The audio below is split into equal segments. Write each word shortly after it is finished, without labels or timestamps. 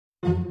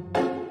I'm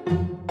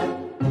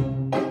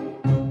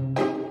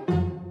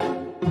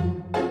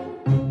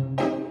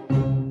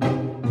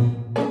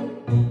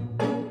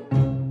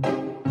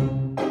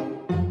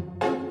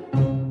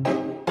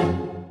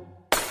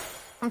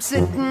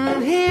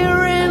sitting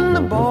here in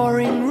the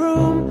boring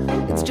room.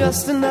 It's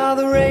just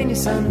another rainy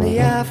Sunday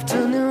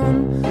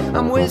afternoon.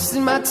 I'm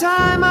wasting my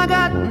time, I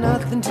got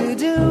nothing to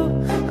do.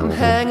 I'm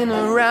hanging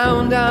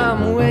around,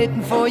 I'm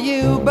waiting for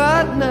you,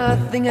 but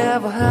nothing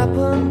ever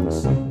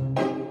happens.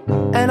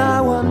 And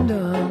I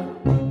wonder,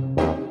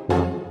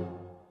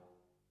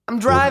 I'm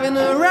driving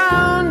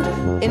around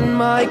in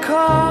my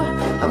car.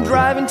 I'm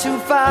driving too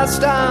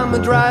fast, I'm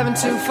driving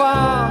too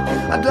far.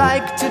 I'd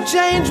like to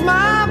change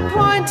my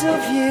point of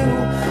view.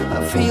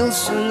 I feel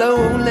so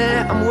lonely,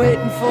 I'm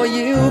waiting for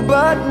you,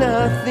 but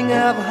nothing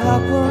ever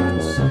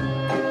happens.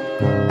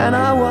 And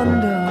I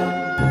wonder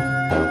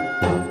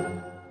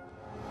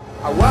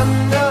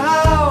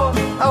how,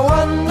 I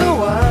wonder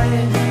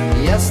why.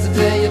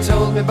 Yesterday you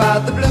told me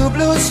about the blue,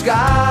 blue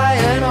sky,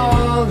 and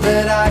all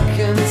that I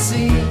can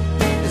see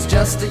is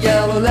just a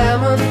yellow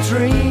lemon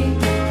tree.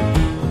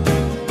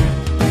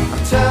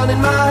 I'm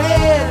turning my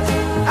head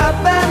up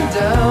and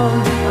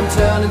down. I'm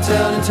turning,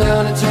 turning,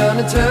 turning,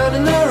 turning,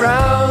 turning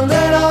around,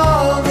 and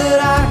all that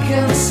I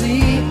can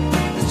see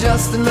is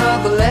just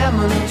another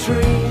lemon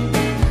tree.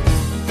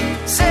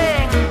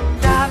 Sing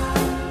da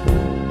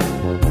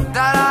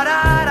da da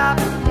da da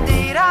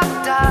dee da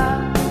da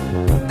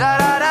da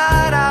da da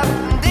da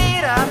dee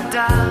da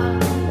da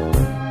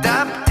da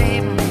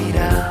dee dee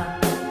da.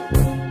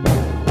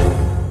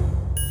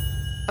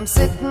 I'm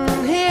sitting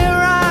here,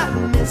 I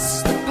miss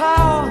the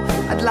power.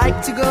 I'd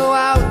like to go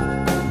out,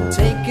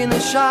 taking a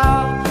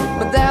shower,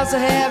 but there's a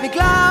heavy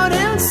cloud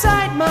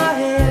inside my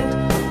head.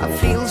 I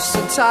feel so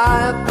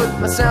tired, put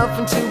myself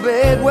into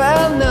bed.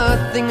 Well,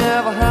 nothing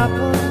ever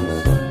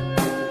happens,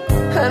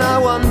 and I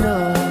wonder.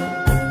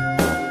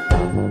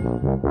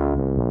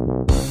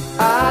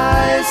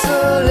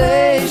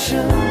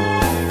 Isolation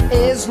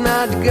is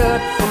not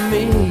good for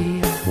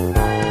me.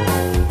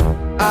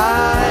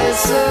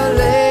 Isolation,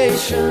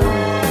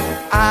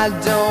 I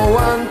don't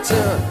want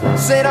to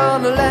sit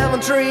on a lemon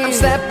tree. I'm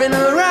stepping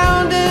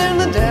around in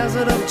the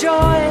desert of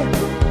joy.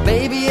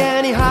 Baby,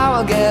 anyhow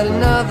I'll get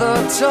another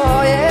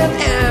toy, and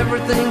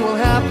everything will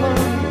happen.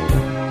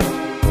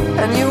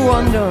 And you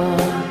wonder,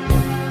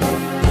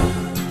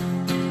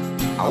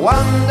 I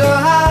wonder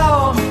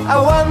how, I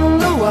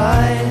wonder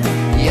why.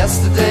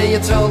 Yesterday you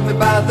told me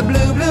about the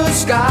blue, blue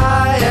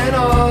sky, and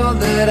all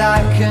that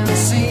I can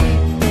see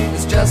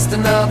is just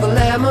another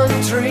lemon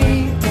tree.